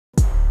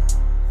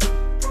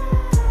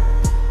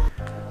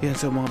Yan,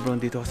 so mga bro,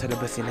 dito ako sa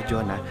labas nila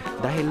Jonah.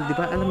 Dahil di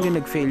ba alam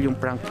niyo nag-fail yung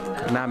prank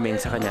namin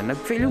sa kanya.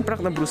 Nag-fail yung prank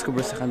ng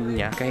Bruskobros sa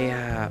kanya.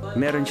 Kaya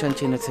meron siyang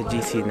chinat sa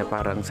GC na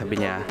parang sabi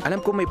niya, alam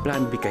ko may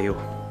plan B kayo.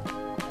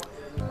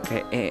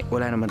 Kaya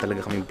wala naman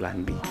talaga kaming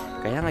plan B.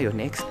 Kaya ngayon,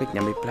 na-expect niya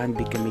may plan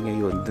B kami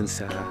ngayon dun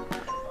sa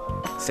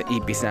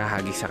ipis na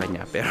hagi sa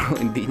kanya. Pero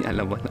hindi niya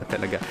alam na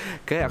talaga.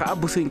 Kaya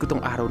kaabusuin ko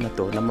tong araw na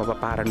to na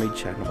mapaparanoid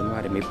siya. Na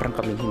kunwari may prank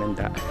kaming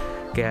hinanda.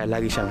 Kaya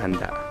lagi siyang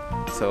handa.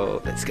 So,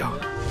 let's go.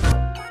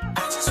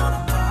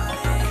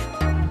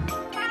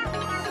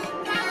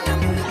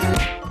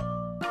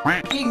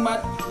 King,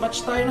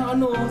 match tayo ng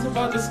ano,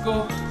 sapatos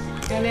ko.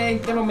 Kaya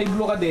may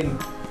blue ka din.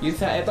 Yun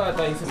sa, ito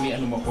yung sa may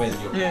ano mo,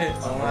 kwelyo. Yeah.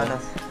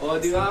 O,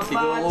 di ba,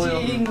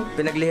 matching?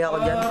 Pinagliha ko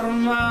dyan.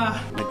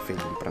 Nag-fail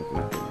yung prank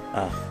natin.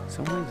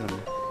 So ngayon,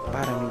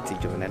 parang si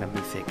Jonah na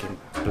may second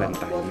plan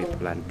tayo, may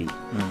plan B.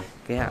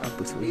 Kaya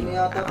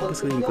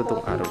apusuin ko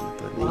tong araw na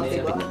to.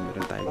 Sabi niya,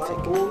 meron tayong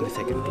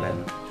second plan.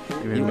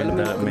 Yung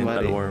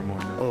mental war mo.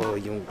 Oo,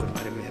 yung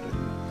kunwari meron.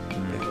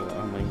 Pero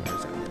ang mangyayari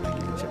sa akin,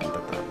 lagi lang siya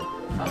matatakot.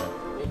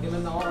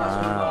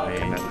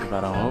 Okay.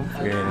 Parang hope.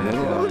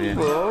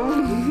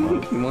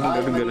 Mga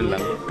gano'n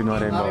lang.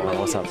 Kunwari mo,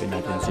 kausapin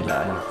natin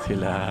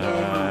sila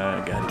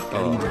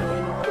galing.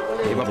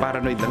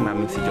 Ipaparanoid lang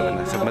namin si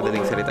Jonah. Sa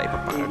madaling salita,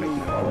 ipaparanoid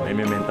namin.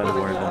 May mental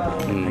war lang.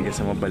 Hanggang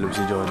sa mabalog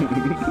si Jonah.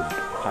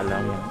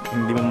 Kala mo,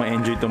 hindi mo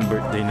ma-enjoy tong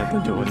birthday na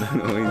to, Jonah.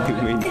 Hindi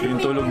mo enjoy.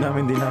 Yung tulog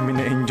namin, hindi namin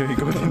na-enjoy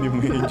ko. Hindi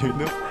mo enjoy,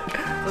 no?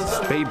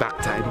 Payback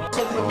time.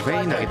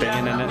 Okay, nakita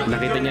niya na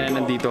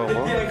nandito ako.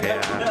 Kaya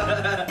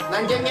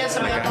Nandiyan yan sa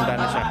mga nagkahanda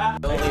na siya.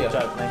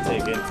 Chat, 9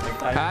 seconds.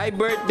 Hi,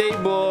 birthday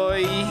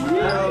boy!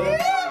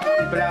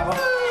 Wala ako.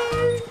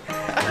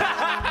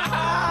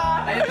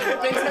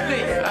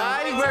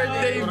 Hi,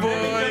 birthday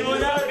boy!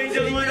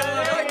 Video muna!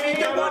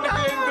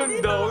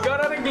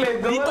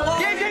 Dito ko!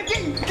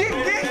 King!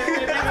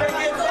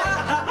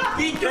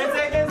 10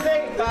 seconds,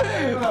 4,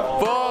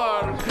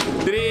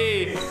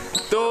 3,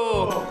 2,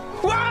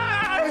 1!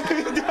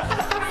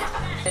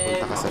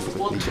 Punta ka sa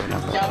likod ni Jonah.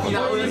 Punta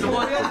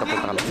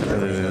ka lang sa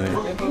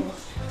likod.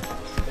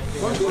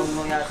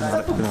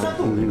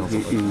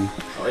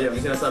 Okay, may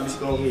sinasabi si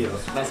Kongi.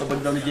 Nasa bag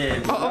kami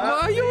dyan. Oo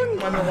nga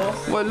yun!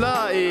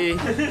 Wala eh.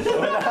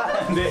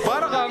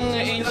 Para kang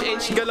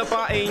H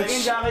galapa Yung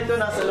H. jacket to,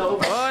 nasa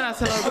loob. Oo,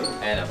 nasa loob.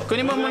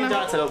 Kunin mo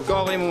muna.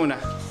 Kunin mo muna.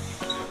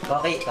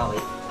 Okay.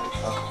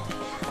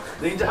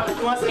 Yung jacket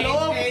mo nasa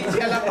loob. H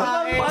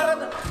galapa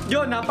Para,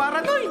 Jonah,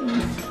 paranoid.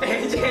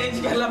 H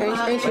galapa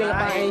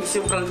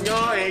Yung prank nyo,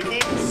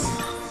 kids.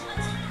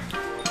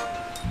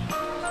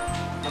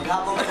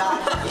 Maghapon ka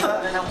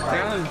ng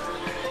Ayan.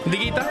 Hindi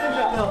kita?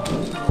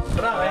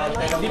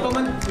 Hindi pa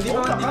man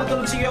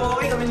tulog sige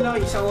okay kami lang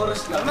isang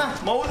oras lang. Tama,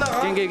 mauna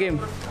ka.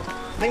 Game.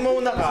 Nang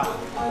mauna ka.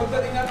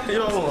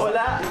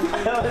 Wala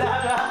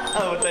ka.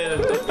 Tayo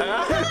na.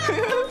 Tanga.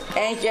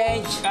 H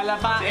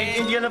galapa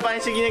Hindi ka na pa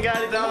yung sige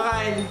nagalit na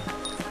kakain.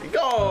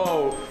 Go!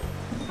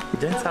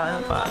 Diyan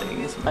sana pare.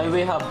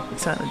 Highway hub.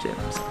 Sana dyan.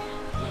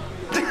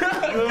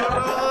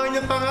 Ano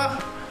yung tanga?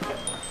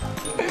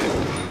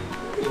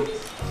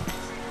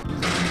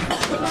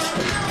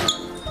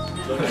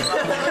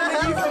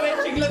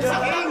 Nag-stretching lang si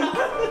King.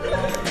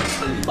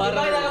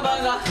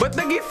 Ba't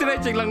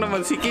nag-stretching lang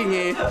naman si King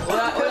eh?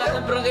 Wala na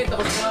prangkit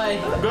ako sa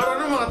ay. Garo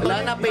na mga Wala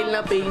na fail.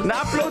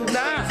 Na-upload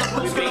na!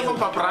 Gusto na mong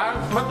paprank?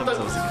 Ba't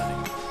ito?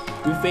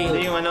 We fail.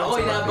 Hindi yung ano. Ako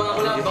inabang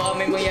ako lang baka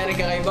may mangyari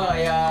kakaiba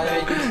kaya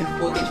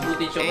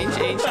footage yung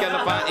H ka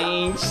na pa,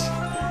 H.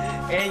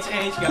 H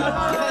ka.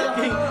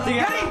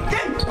 Sige.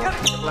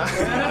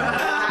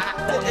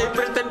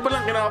 April 10 pa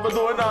lang,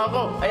 kinakabaduhan na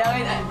ako. Kaya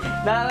ngayon,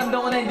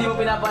 nararamdaman ko na hindi mo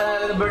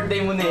pinapaalala na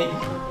birthday mo na eh.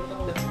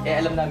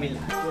 Alam namin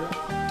lahat.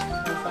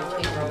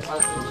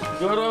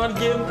 Garo ang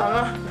game,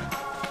 tanga.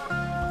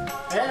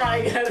 Ayan,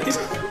 nakikita.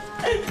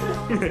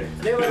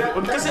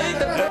 Huwag kasi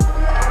ito.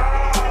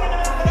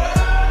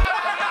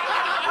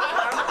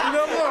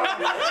 Tignan mo.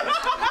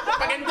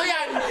 Paganto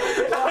yan!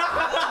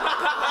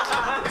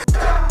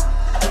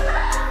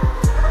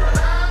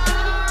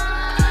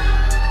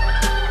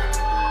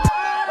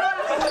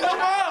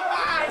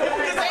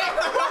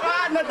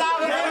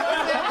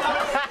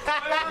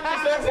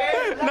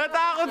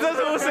 Natakot sa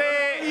susi!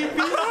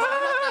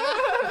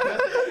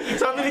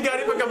 Sabi ni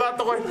Gary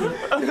pagkabato ko.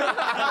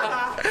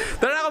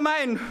 Tara na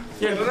kumain!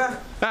 Yan, tara na.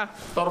 Ha?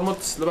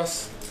 Tormots,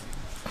 labas.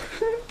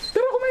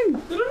 Tara kumain!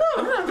 Tara na.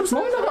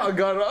 Mama na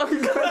kaagara.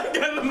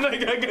 Ganun na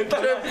gaganda.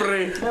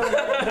 Siyempre.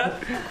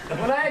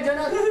 Wala eh,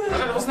 Jonah.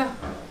 Labas na.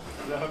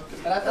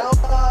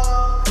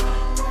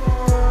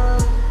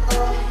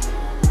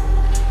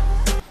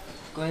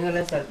 Kuhin na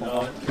lang cellphone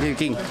ko. Hey,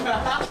 King.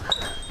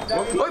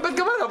 Oy, ba't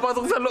ka ba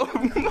napasok sa loob?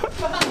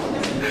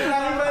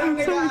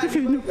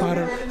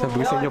 Sabi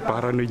ko sa inyo,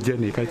 paranoid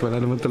dyan eh. Kahit wala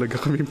naman talaga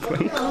kaming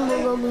prank.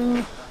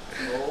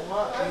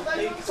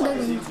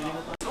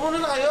 Ano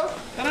na kayo?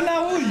 Tara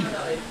na, huy!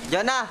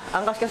 Jonah,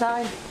 angkas ka sa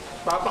akin.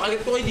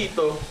 Papakalit ko kayo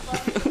dito.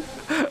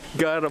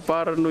 Gara,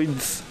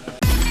 paranoids.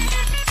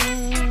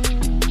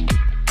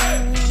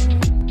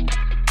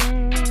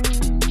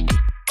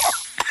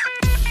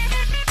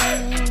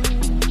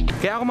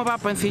 Kaya ako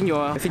mapapansin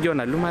nyo, si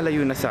Jonah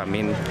lumalayo na sa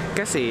amin.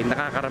 Kasi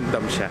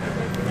nakakaramdam siya.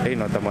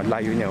 Ayun o, tamo,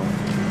 layo niya o.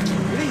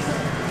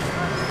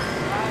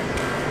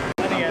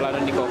 Ang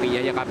plano ni Koki,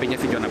 yayakapin niya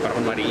si Jonah para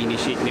kung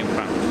ma-initiate niya yung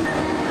prank.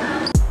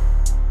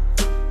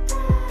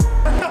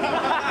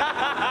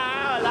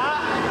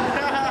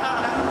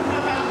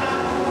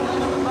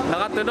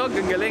 Nakatunog,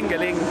 ang galing,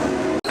 galing.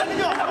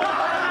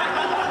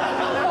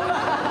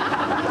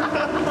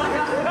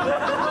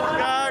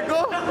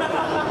 Gago!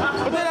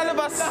 Ba't tayo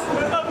lalabas?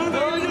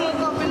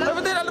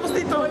 Ba't tayo lalabas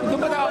dito? Doon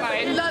ba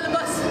nakakain?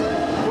 Lalabas!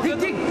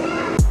 Higig!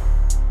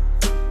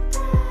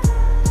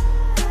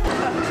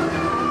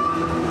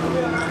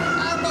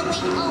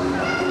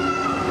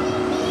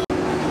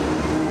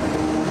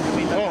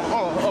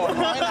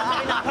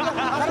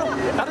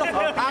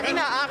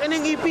 Akin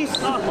yung ipis.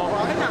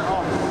 Akin na.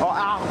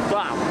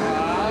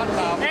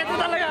 Eto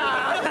talaga.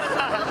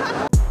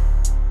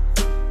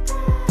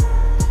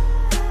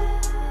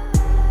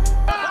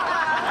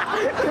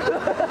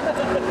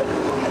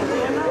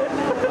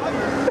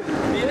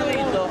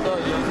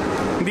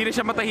 Hindi na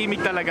siya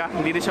matahimik talaga.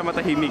 Hindi na siya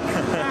matahimik.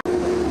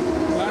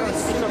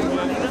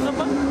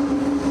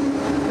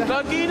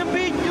 Lagi ng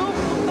video.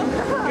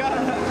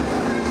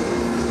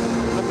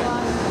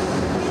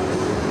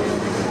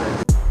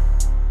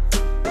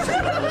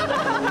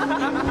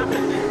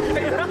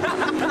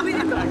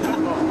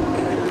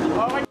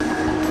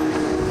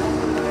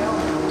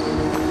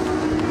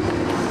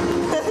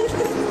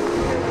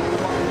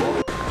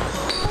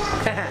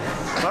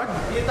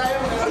 Hindi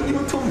tayo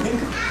mag-YouTube din.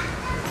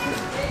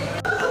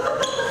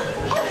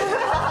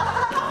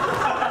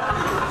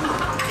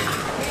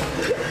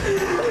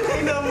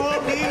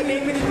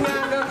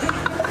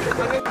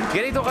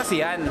 Ganito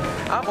kasi yan.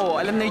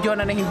 Ako, alam na ni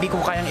Jonah na hindi ko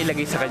kayang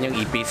ilagay sa kanyang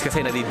ipis kasi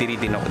nadidiri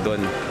din ako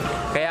doon.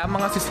 Kaya ang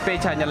mga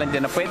suspecha niya lang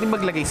dyan na pwedeng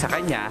maglagay sa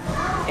kanya,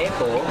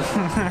 eto.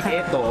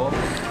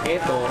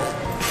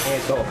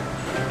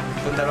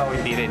 Kung dalawa,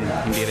 hindi rin.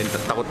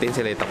 Takot din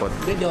sila, takot.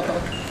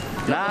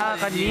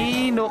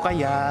 Nakalino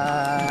kaya?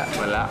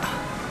 Wala.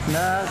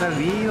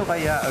 Nakalino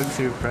kaya ang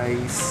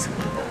surprise?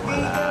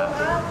 Wala.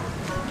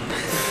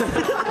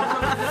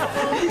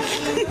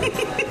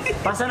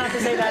 Pasa natin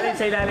sa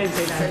ilalim.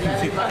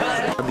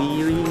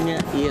 Kabili niya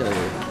iyo.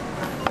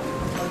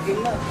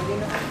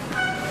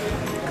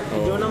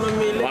 Hindi na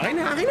mamili. Akin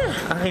na.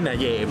 Akin na,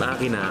 Jem.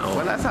 Akin na. Oh.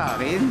 Wala sa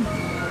akin.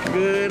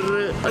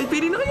 Ay,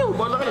 pili na kayo.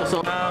 Bala kayo.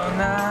 So,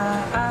 Na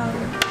ang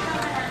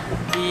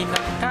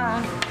pinaka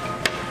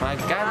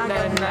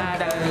maganda na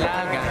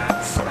dalaga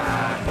sa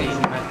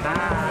ating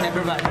mata.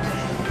 Never mind.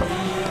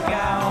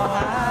 Ikaw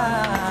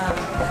ang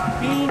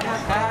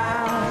pinaka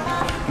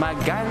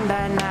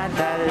maganda na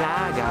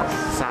dalaga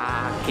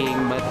sa aking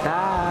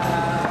mata.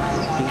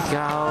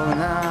 Ikaw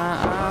na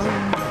ang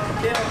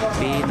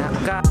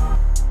pinaka.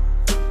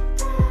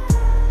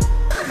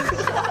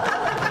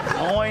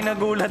 Ako'y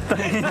nagulat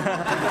tayo.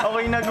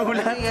 Ako'y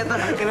nagulat. Ito,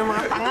 ng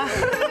mga tanga.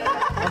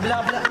 Bla.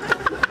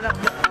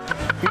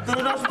 Ito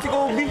na nakashoot si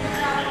Kobe.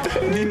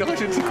 Hindi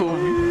nakashoot si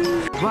Kobe.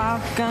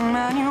 Huwag kang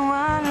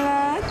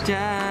maniwala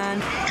dyan,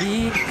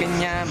 di ka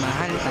niya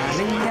mahal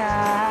talaga.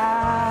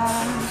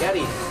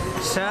 Gary.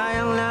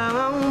 Sayang lang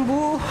ang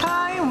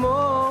buhay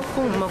mo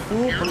kung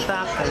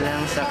mapupunta ka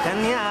lang sa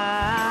kanya.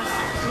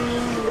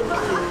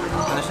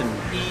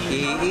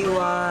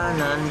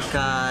 Iiwanan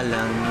ka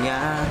lang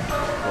niya,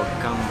 huwag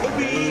kang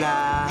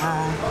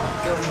mag-alala.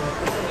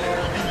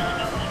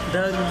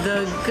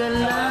 Dagdag ka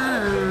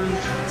lang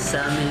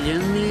sa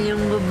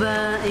milyon-milyong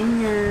babae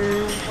niya.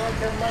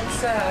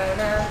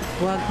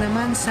 Huwag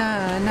naman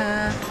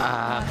sana.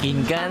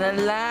 Akin ka na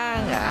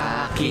lang,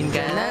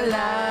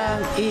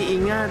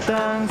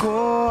 iingatan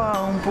ko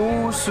ang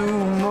puso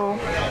mo.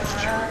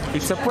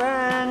 It's a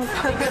prank.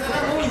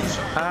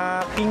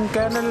 Aking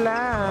ka na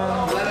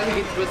lang.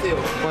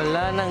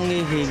 Wala nang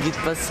hihigit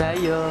pa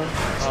sa'yo.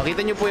 Oh,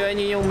 kita nyo po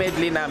yung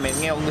medley namin.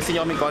 Ngayon, kung gusto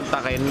nyo kami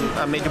kontakin,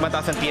 medyo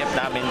mataas ang TF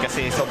namin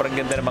kasi sobrang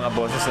ganda ng mga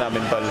boses namin,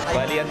 tol.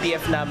 Bali, ang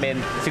TF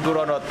namin,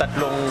 siguro 3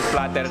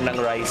 platter ng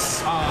rice.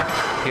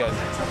 Yun.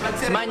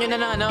 Samahan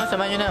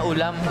nyo na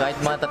ulam,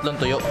 kahit mga 3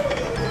 tuyo.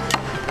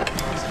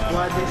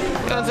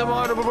 Yan sa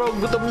mga bro,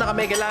 gutom na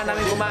kami, kailangan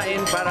namin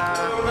kumain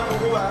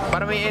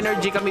para may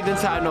energy kami dun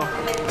sa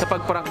sa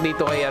pag-prank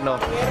dito kay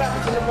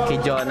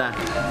Jonah.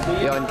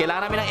 Yun,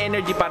 kailangan namin ng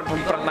energy para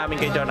pag-prank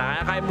namin kay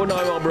Jonah. Kaya muna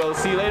kayo mga bro,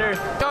 see you later.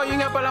 So, yun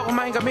nga pala,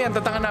 kumain kami, ang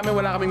tatangan namin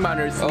wala kaming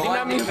manners. Hindi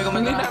namin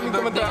kumanta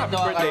happy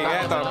birthday.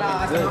 Kaya ito.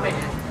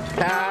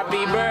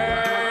 Happy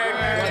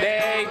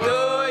birthday to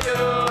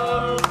you.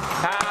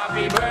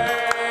 Happy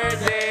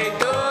birthday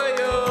to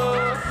you.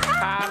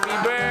 Happy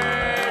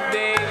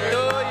birthday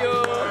to you.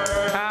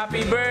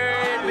 Happy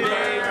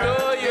birthday to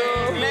you.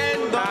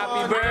 Happy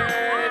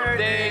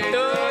birthday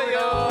to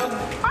you.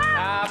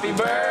 Happy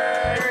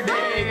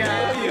birthday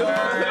to you.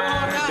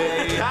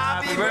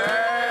 Happy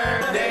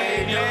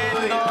birthday,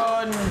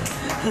 Glendon.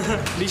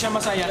 Hindi siya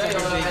masaya sa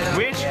birthday.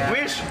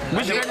 Wish,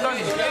 Glendon.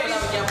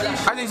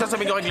 Ano yung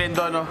sasabihin ko kay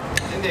Glendon, no?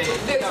 Hindi.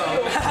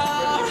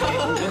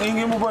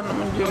 Hingin mo ba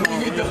naman yun?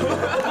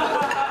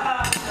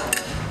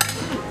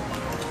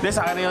 Hindi,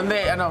 sa akin yun,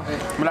 hindi, ano,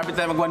 malapit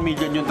tayo mag 1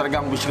 million yung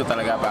talagang wish ko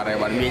talaga, pare.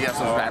 1 million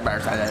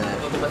subscribers.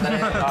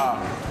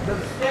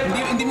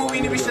 Hindi mo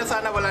wini-wish na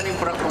sana wala na yung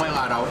prank ko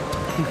ngayong araw?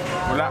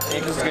 Wala,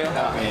 ekos kayo.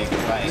 Okay,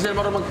 bye. Hindi sila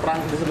marunong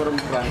mag-prank, hindi sila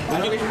marunong mag-prank.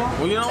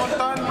 Huwag yun ang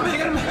kantahan.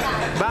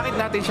 Bakit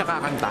natin siya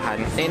kakantahan?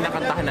 Eh,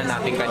 nakantahan na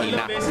natin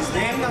kanina.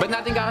 Ba't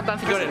natin kakantahan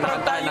siguro?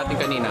 Nakantahan natin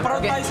kanina. Parang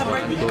tayo sa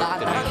birthday.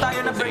 Parang tayo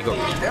na birthday.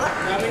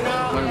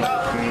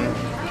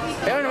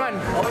 Pero naman,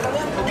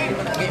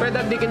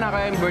 pwede di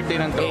kinakaya yung birthday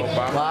ng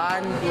tropa.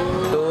 1,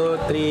 2,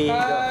 3,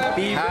 go.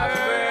 Happy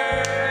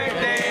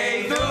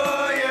birthday to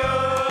you.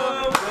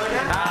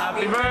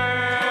 Happy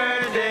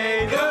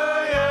birthday to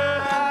you.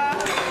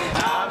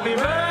 Happy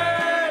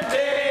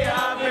birthday,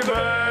 happy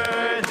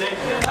birthday,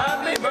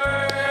 happy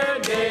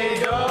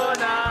birthday,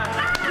 Jonah.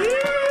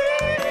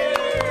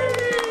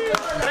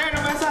 Pre, ano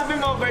ba sabi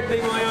mo birthday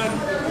mo yun?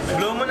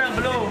 Blow mo na,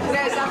 blow.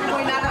 Pre, sabi mo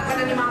inalak ka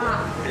na ni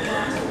Mama.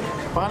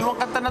 Pangalawang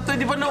kanta na to,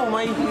 di ba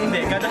naumay?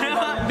 Hindi,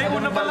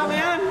 una pa lang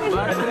yan.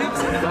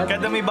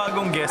 Kada may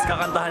bagong guest,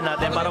 kakantahan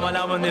natin para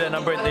malaman nila na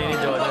birthday ni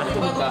Jonah.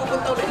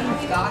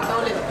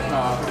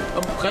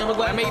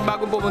 Kaya may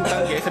bagong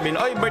pupuntang guys, sabihin,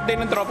 oy, birthday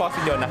ng tropa ko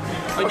si Jonah.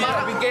 Oy,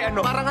 sabihin kay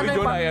ano? Parang ano Uy,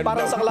 yun, Jonah, yan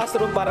parang daw.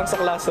 sa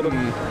classroom.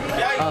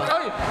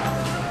 Oy!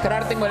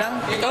 Kararating mo lang?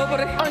 Oo,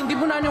 pare. Oh, hindi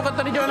mo na yung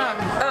kanta ni Jonah.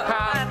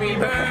 Happy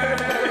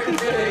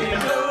birthday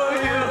to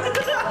you.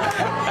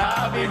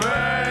 Happy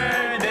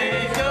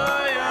birthday to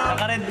you.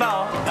 Nakared pa,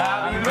 oh.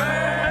 Happy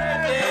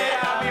birthday,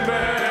 happy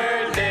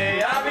birthday,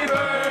 happy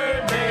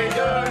birthday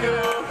to you.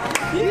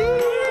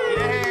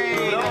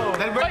 Yay!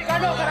 Oy,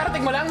 ano?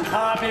 Kararating mo lang?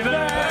 Happy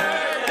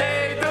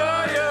Birthday to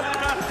you.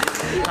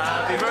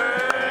 Happy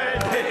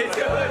birthday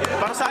to you.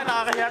 Para saan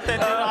nakakayate?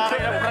 Ito yung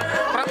nakakayate.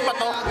 Prank ba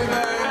to?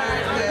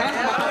 Prank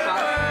ba to?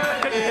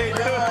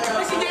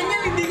 Si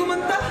Daniel, hindi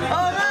kumanta.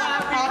 Oo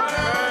nga.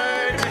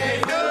 Birthday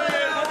to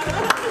you.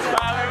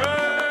 Happy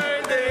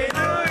birthday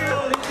to you.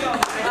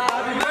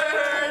 Happy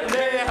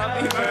birthday,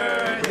 happy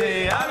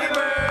birthday, happy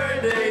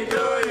birthday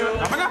to you.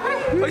 Tama na.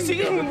 Ay,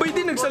 sige, ba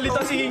din nagsalita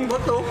si Hingo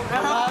to?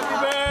 Happy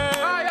birthday.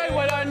 Ay,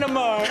 wala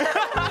naman.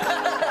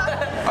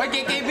 Oy,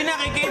 kay KB na,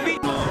 kay KB.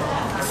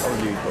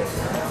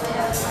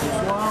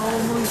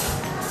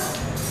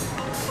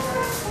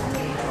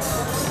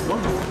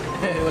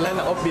 Wala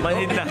na offbeat.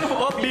 Manhid na.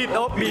 Offbeat.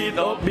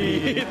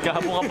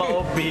 Kahapon ka pa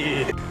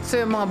offbeat.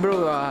 So yung mga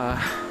bro,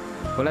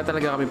 wala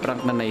talaga kami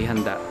prank na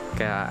naihanda.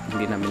 Kaya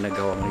hindi namin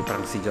nagawang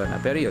i-prank si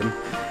Jonah. Pero yun,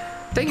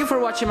 thank you for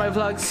watching my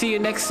vlog. See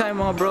you next time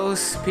mga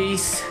bros.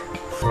 Peace.